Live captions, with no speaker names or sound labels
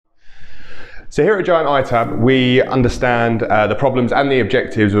So here at Giant iTab, we understand the problems and the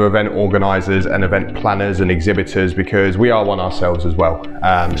objectives of event organisers and event planners and exhibitors, because we are one ourselves as well.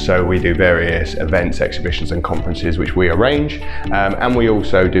 So we do various events, exhibitions and conferences which we arrange, and we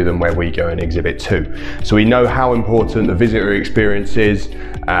also do them where we go and exhibit too. So we know how important the visitor experience is,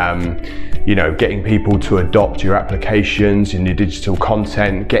 you know, getting people to adopt your applications and your digital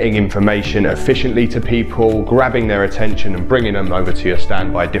content, getting information efficiently to people, grabbing their attention and bringing them over to your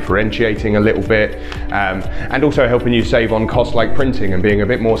stand by differentiating a little bit, and also helping you save on costs like printing and being a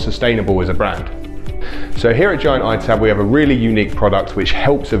bit more sustainable as a brand. So here at Giant iTab, we have a really unique product which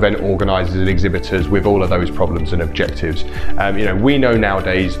helps event organisers and exhibitors with all of those problems and objectives. You know, we know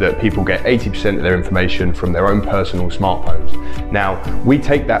nowadays that people get 80% of their information from their own personal smartphones. Now, we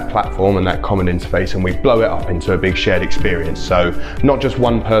take that platform and that common interface and we blow it up into a big shared experience. So not just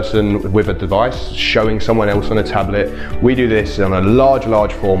one person with a device showing someone else on a tablet. We do this on a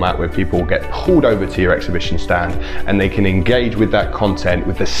large format where people get pulled over to your exhibition stand and they can engage with that content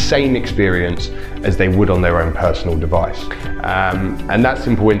with the same experience as they would on their own personal device. And that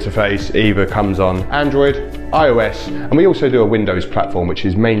simple interface either comes on Android, iOS, and we also do a Windows platform which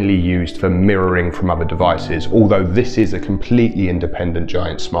is mainly used for mirroring from other devices, although this is a completely independent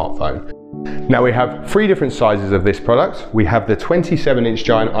Giant smartphone. Now we have three different sizes of this product. We have the 27-inch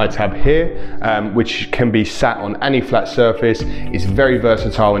Giant iTab here, which can be sat on any flat surface. It's very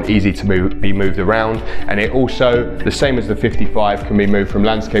versatile and easy to be moved around, and it also, the same as the 55, can be moved from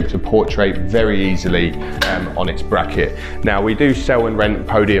landscape to portrait very easily on its bracket. Now we do sell and rent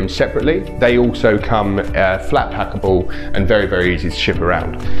podiums separately. They also come flat packable and very easy to ship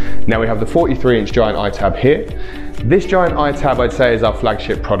around. Now we have the 43-inch Giant iTab here. This Giant iTab, I'd say, is our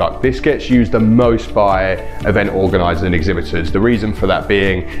flagship product. This gets used the most by event organisers and exhibitors. The reason for that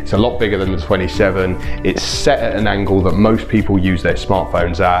being, it's a lot bigger than the 27. It's set at an angle that most people use their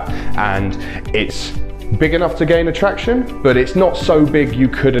smartphones at, and it's big enough to gain attraction, but it's not so big you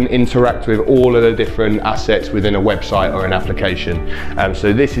couldn't interact with all of the different assets within a website or an application.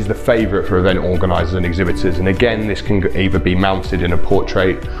 So this is the favourite for event organisers and exhibitors, and again, this can either be mounted in a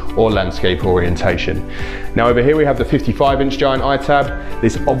portrait or landscape orientation. Now over here we have the 55-inch Giant iTab.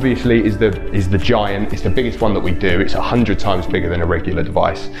 This obviously is the Giant. It's the biggest one that we do. It's 100 times bigger than a regular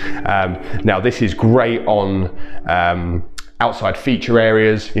device. Now this is great on outside feature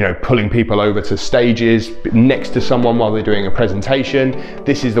areas, you know, pulling people over to stages next to someone while they're doing a presentation.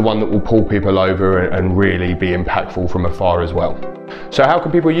 This is the one that will pull people over and really be impactful from afar as well. So how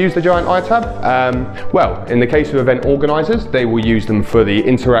can people use the Giant iTab? Well, in the case of event organisers, they will use them for the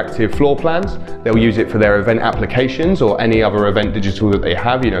interactive floor plans. They'll use it for their event applications or any other event digital that they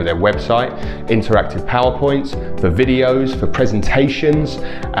have, you know, their website, interactive PowerPoints, for videos, for presentations,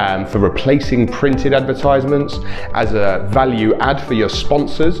 for replacing printed advertisements, as a value add for your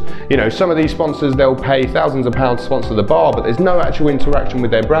sponsors. You know, some of these sponsors, they'll pay thousands of pounds to sponsor the bar, but there's no actual interaction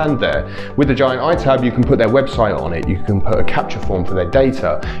with their brand there. With the Giant iTab, you can put their website on it, you can put a capture form for their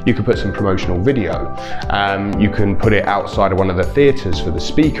data, you can put some promotional video, you can put it outside of one of the theatres for the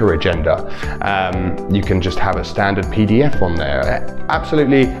speaker agenda, you can just have a standard PDF on there.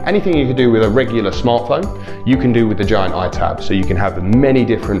 Absolutely anything you can do with a regular smartphone, you can do with the Giant iTab. So you can have many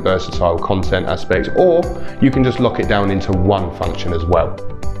different versatile content aspects, or you can just lock it down into one function as well.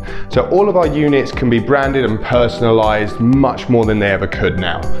 So all of our units can be branded and personalised much more than they ever could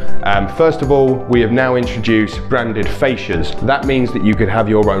now. First of all, we have now introduced branded fascias. That means that you could have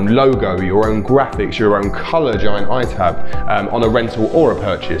your own logo, your own graphics, your own colour Giant iTab on a rental or a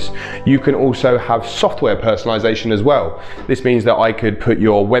purchase. You can also have software personalisation as well. This means that I could put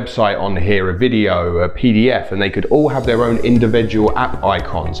your website on here, a video, a PDF, and they could all have their own individual app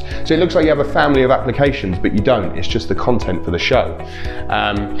icons. So it looks like you have a family of applications, but you don't. It's just the content for the show.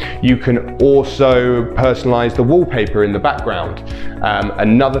 You can also personalize the wallpaper in the background.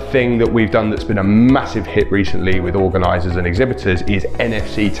 Another thing that we've done that's been a massive hit recently with organisers and exhibitors is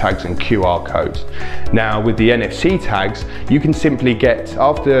NFC tags and QR codes. Now with the NFC tags, you can simply get,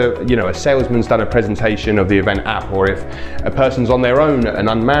 after, you know, a salesman's done a presentation of the event app, or if a person's on their own, an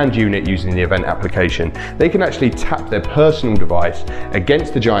unmanned unit using the event application, they can actually tap their personal device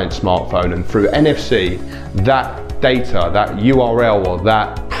against the Giant smartphone, and through NFC, that data, that URL or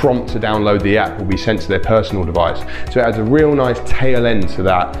that prompt to download the app will be sent to their personal device. So it adds a real nice tail end to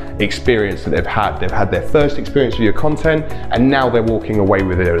that experience that they've had. They've had their first experience with your content, and now they're walking away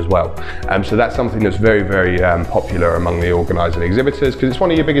with it as well. So that's something that's very popular among the organisers and exhibitors, because it's one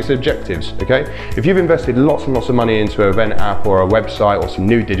of your biggest objectives, okay? If you've invested lots and lots of money into an event app or a website or some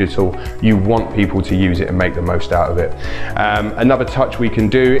new digital, you want people to use it and make the most out of it. Another touch we can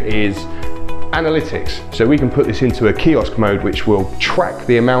do is Analytics, so we can put this into a kiosk mode which will track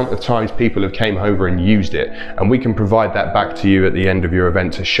the amount of times people have came over and used it, and we can provide that back to you at the end of your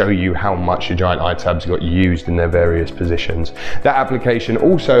event to show you how much your giant iTabs got used in their various positions. That application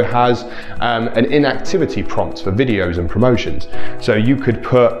also has an inactivity prompt for videos and promotions, so you could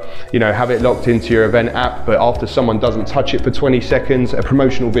put, have it locked into your event app, but after someone doesn't touch it for 20 seconds, a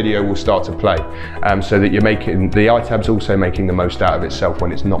promotional video will start to play, so that you're making the iTabs also making the most out of itself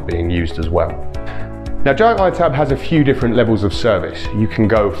when it's not being used as well. Now, Giant iTab has a few different levels of service. You can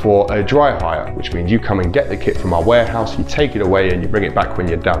go for a dry hire, which means you come and get the kit from our warehouse, you take it away and you bring it back when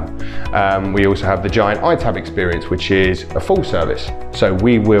you're done. We also have the Giant iTab experience, which is a full service. So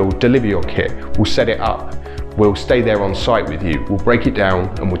we will deliver your kit, we'll set it up, we'll stay there on site with you, we'll break it down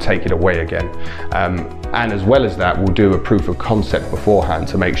and we'll take it away again. And as well as that, we'll do a proof of concept beforehand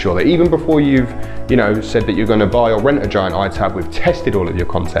to make sure that even before you've said that you're going to buy or rent a Giant iTab, we've tested all of your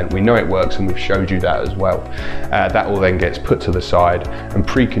content, we know it works and we've showed you that as well. That all then gets put to the side and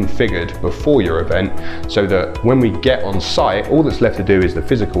pre-configured before your event, so that when we get on site, all that's left to do is the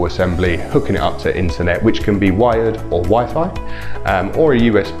physical assembly, hooking it up to internet, which can be wired or Wi-Fi, or a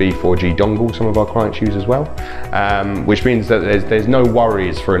USB 4G dongle some of our clients use as well, which means that there's no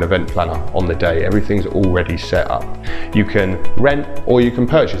worries for an event planner on the day. Everything's already set up. You can rent or you can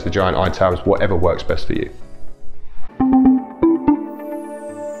purchase the Giant iTabs, whatever works best for you.